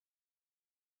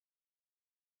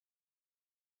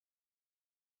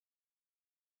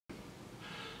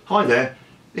Hi there,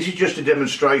 this is just a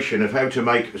demonstration of how to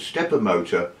make a stepper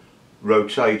motor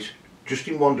rotate just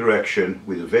in one direction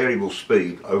with a variable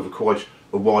speed over quite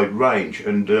a wide range,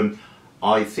 and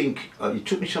I think it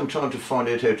took me some time to find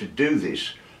out how to do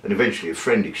this, and eventually a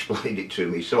friend explained it to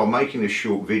me, so I'm making this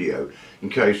short video in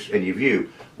case any of you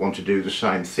want to do the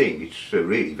same thing. It's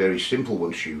really very simple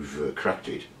once you've cracked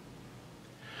it.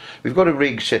 We've got a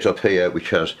rig set up here which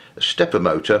has a stepper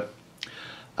motor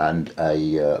and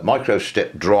a micro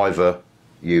step driver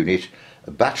unit,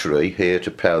 a battery here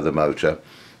to power the motor,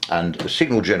 and a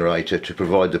signal generator to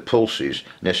provide the pulses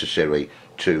necessary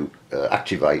to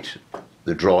activate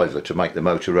the driver to make the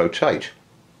motor rotate.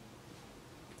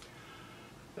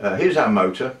 Here's our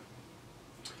motor.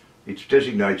 It's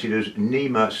designated as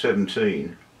NEMA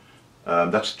 17.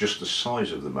 That's just the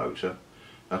size of the motor.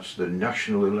 That's the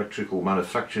National Electrical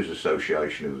Manufacturers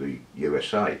Association of the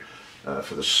USA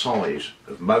for the size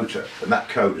of motor, and that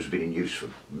code has been in use for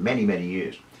many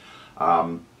years.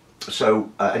 And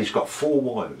it's got 4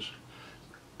 wires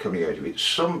coming out of it.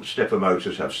 Some stepper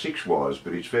motors have 6 wires,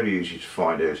 but it's very easy to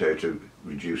find out how to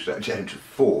reduce that down to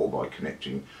 4 by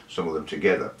connecting some of them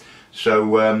together.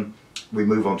 So we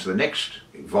move on to the next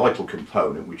vital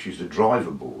component, which is the driver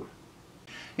board.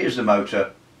 Here's the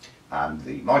motor and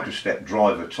the microstep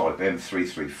driver type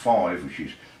M335, which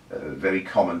is a very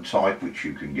common type which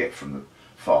you can get from the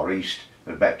Far East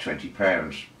at about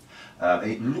 £20.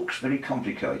 It looks very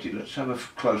complicated. Let's have a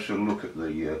closer look at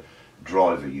the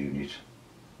driver unit.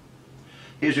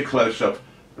 Here's a close-up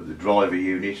of the driver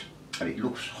unit, and it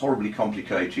looks horribly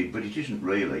complicated, but it isn't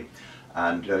really.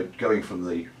 And going from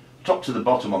the top to the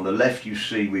bottom on the left, you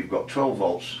see we've got 12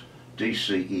 volts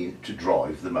DC in to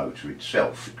drive the motor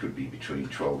itself. It could be between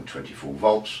 12 and 24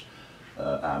 volts.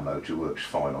 Our motor works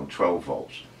fine on 12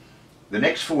 volts. The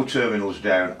next 4 terminals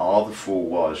down are the 4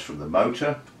 wires from the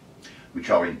motor, which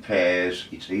are in pairs.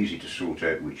 It's easy to sort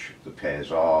out which the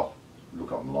pairs are.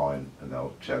 Look online and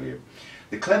they'll tell you.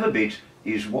 The clever bit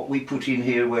is what we put in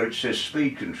here where it says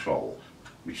speed control,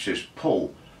 which says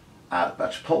pull.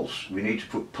 That's pulse. We need to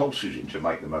put pulses in to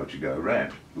make the motor go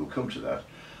around. We'll come to that.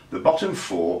 The bottom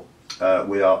 4,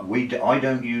 I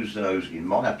don't use those in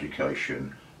my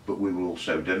application, but we will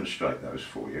also demonstrate those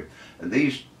for you. And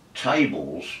these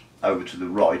tables over to the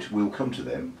right, we'll come to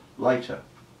them later.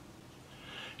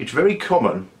 It's very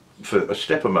common for a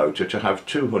stepper motor to have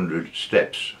 200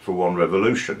 steps for 1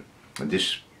 revolution, and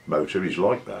this motor is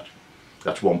like that.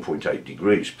 That's 1.8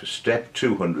 degrees per step,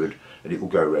 200, and it will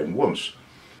go around once.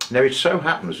 Now it so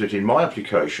happens that in my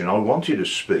application I wanted a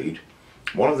speed,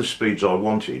 one of the speeds I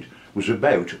wanted was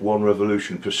about 1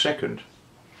 revolution per second.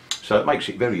 So that makes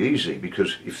it very easy,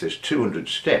 because if there's 200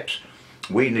 steps,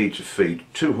 we need to feed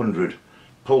 200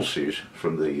 pulses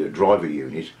from the driver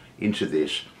unit into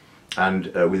this, and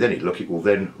with any luck it will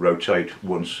then rotate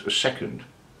once a second.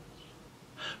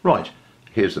 Right,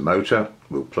 here's the motor.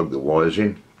 We'll plug the wires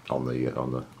in on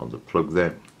the plug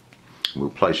there.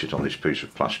 We'll place it on this piece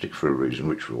of plastic for a reason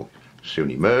which will soon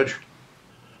emerge.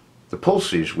 The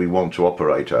pulses we want to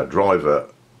operate our driver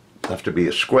have to be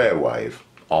a square wave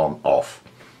on off.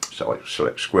 So I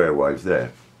select square wave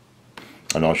there,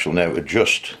 and I shall now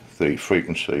adjust the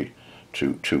frequency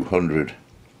to 200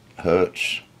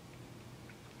 hertz,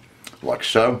 like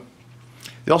so.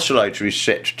 The oscillator is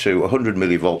set to 100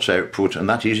 millivolts output, and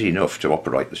that is enough to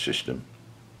operate the system.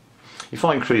 If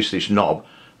I increase this knob,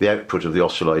 the output of the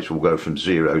oscillator will go from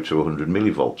 0 to 100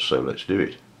 millivolts, so let's do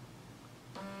it.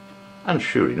 And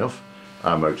sure enough,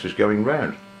 our motor's going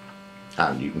round.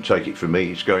 And you can take it from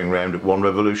me, it's going round at 1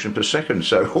 revolution per second,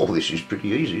 so all this is pretty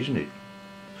easy, isn't it?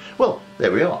 Well,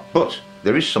 there we are, but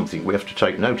there is something we have to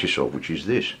take notice of, which is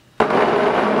this.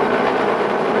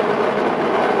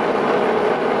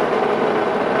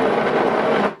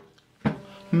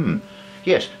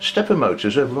 Yes, stepper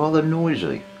motors are rather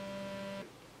noisy.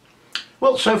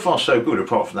 Well, so far so good,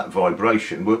 apart from that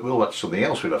vibration. Well, that's something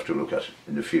else we'll have to look at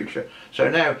in the future.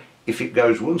 So now, if it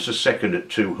goes once a second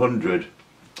at 200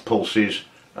 pulses,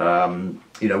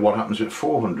 you know, what happens at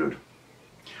 400?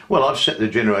 Well, I've set the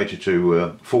generator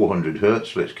to 400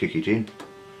 hertz. Let's kick it in,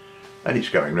 and it's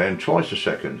going round twice a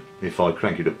second. If I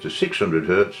crank it up to 600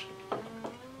 hertz,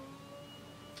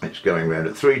 it's going round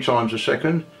at 3 times a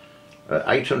second.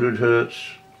 800 hertz,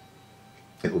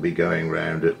 it will be going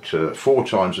round at 4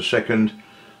 times a second.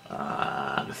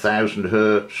 1000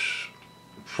 hertz,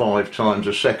 5 times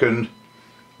a second,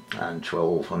 and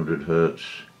 1200 hertz,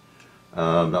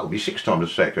 that will be 6 times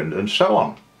a second, and so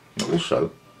on. Also,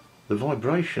 the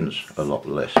vibration's a lot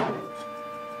less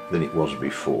than it was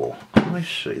before. I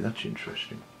see, that's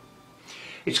interesting.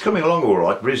 It's coming along all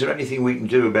right, but is there anything we can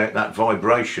do about that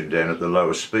vibration down at the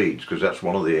lower speeds? Because that's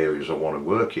one of the areas I want to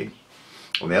work in.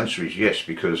 And the answer is yes,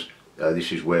 because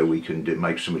this is where we can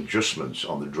make some adjustments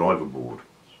on the driver board.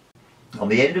 On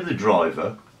the end of the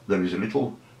driver there is a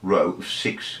little row of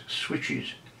 6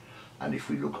 switches, and if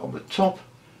we look on the top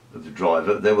of the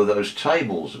driver there were those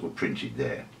tables that were printed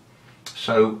there.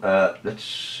 So let's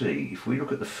see, if we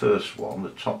look at the first one, the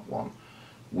top one,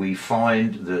 we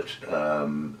find that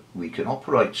we can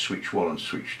operate switch 1 and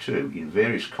switch 2 in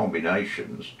various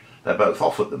combinations. They're both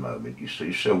off at the moment, you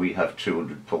see, so we have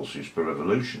 200 pulses per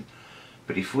revolution.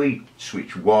 But if we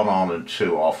switch 1 on and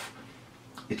 2 off,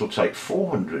 it'll take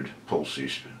 400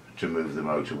 pulses to move the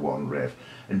motor 1 rev.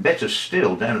 And better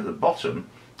still, down at the bottom,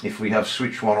 if we have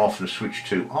switch 1 off and switch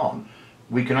 2 on,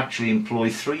 we can actually employ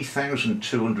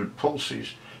 3,200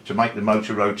 pulses to make the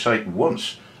motor rotate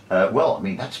once. Well, I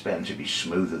mean, that's bound to be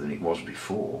smoother than it was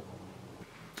before.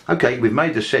 Okay, we've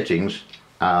made the settings,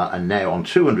 and now on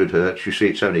 200 hertz you see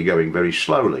it's only going very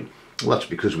slowly. Well, that's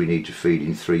because we need to feed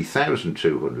in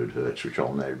 3,200 hertz, which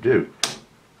I'll now do.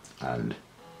 And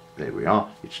there we are,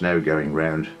 it's now going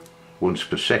round once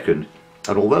per second,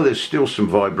 and although there's still some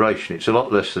vibration, it's a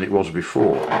lot less than it was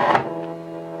before.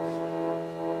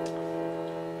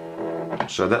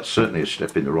 So that's certainly a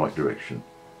step in the right direction.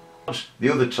 The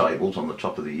other tables on the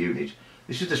top of the unit,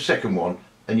 this is the second one,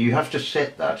 and you have to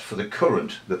set that for the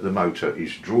current that the motor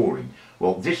is drawing.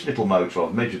 Well, this little motor,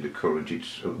 I've measured the current,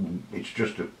 it's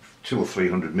just a 200 or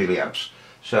 300 milliamps,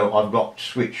 so I've got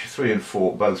switch 3 and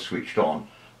 4 both switched on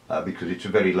because it's a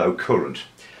very low current.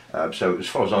 So as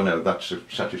far as I know, that's a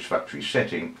satisfactory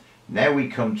setting. Now we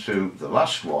come to the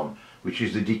last one, which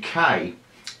is the decay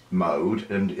mode,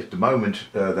 and at the moment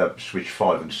the switch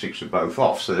 5 and 6 are both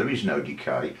off, so there is no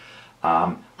decay,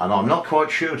 and I'm not quite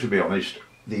sure, to be honest,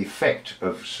 the effect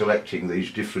of selecting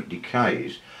these different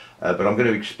decays, but I'm going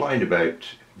to explain about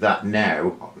that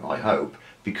now, I hope,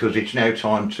 because it's now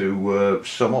time to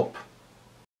sum up.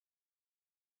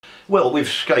 Well, we've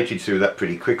skated through that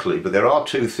pretty quickly, but there are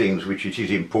 2 things which it is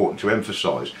important to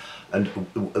emphasise. And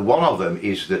one of them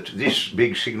is that this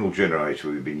big signal generator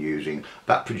we've been using,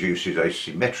 that produces a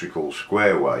symmetrical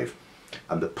square wave,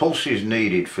 and the pulses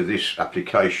needed for this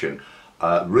application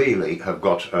really have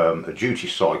got a duty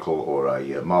cycle or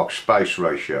a Mach space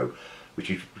ratio which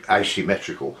is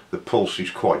asymmetrical. The pulse is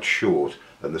quite short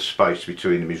and the space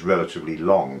between them is relatively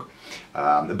long,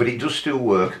 but it does still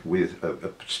work with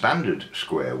a standard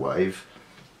square wave.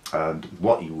 And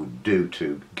what you would do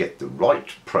to get the right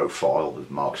profile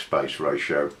of Mach space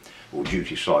ratio or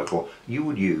duty cycle, you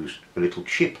would use a little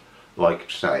chip like,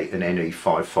 say, an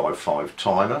NE555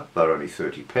 timer. They're only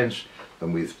 30 pence,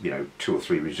 and with, you know, 2 or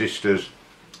 3 resistors,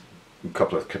 a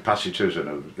couple of capacitors and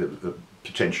a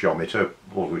potentiometer,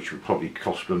 all of which would probably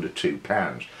cost under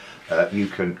 £2. You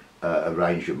can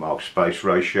arrange your Mach space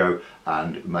ratio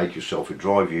and make yourself a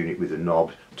drive unit with a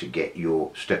knob to get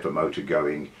your stepper motor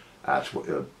going at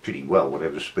pretty well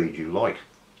whatever speed you like.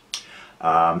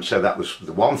 So that was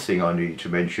the one thing I needed to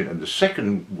mention, and the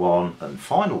second one and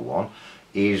final one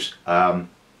is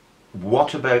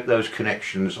what about those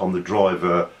connections on the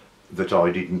driver that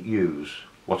I didn't use?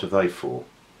 What are they for?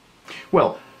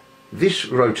 Well, this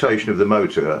rotation of the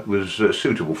motor was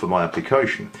suitable for my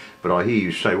application, but I hear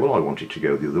you say, well, I want it to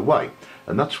go the other way,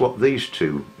 and that's what these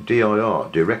 2 DIR,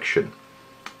 direction,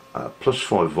 plus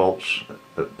 5 volts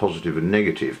at positive and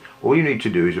negative. All you need to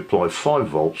do is apply 5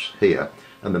 volts here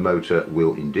and the motor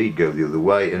will indeed go the other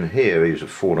way, and here is a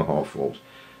 4.5 volt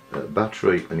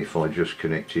battery, and if I just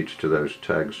connect it to those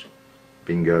tags,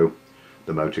 bingo,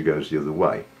 the motor goes the other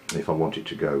way. And if I want it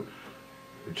to go,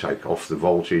 take off the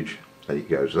voltage, and it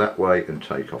goes that way, and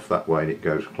take off that way and it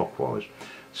goes clockwise.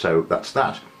 So that's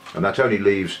that, and that only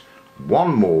leaves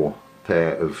one more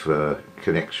pair of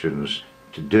connections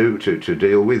to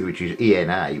deal with, which is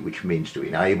ENA, which means to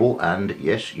enable, and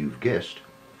yes, you've guessed.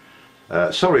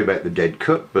 Sorry about the dead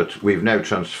cut, but we've now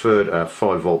transferred our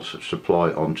 5 volts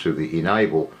supply onto the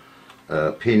enable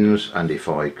pins, and if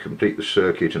I complete the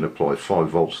circuit and apply 5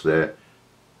 volts there,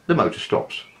 the motor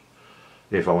stops.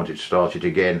 If I want it to start it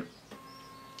again,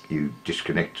 you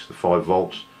disconnect the 5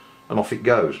 volts and off it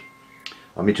goes.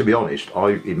 I mean, to be honest,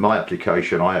 in my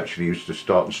application I actually used to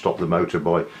start and stop the motor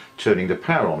by turning the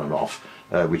power on and off,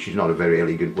 which is not a very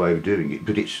elegant way of doing it,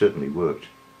 but it certainly worked.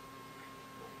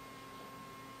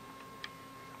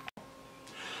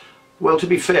 Well, to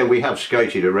be fair, we have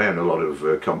skated around a lot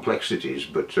of complexities,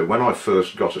 but when I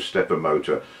first got a stepper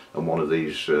motor and one of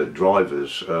these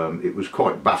drivers, it was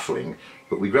quite baffling,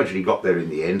 but we gradually got there in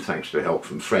the end, thanks to help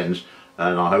from friends.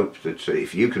 And I hope that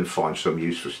if you can find some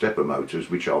use for stepper motors,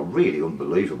 which are really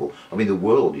unbelievable. I mean, the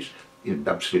world is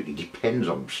absolutely depends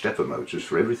on stepper motors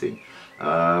for everything.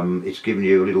 It's given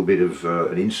you a little bit of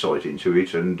an insight into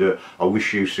it, and I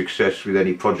wish you success with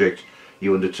any project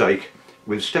you undertake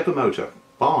with stepper motor.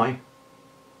 Bye.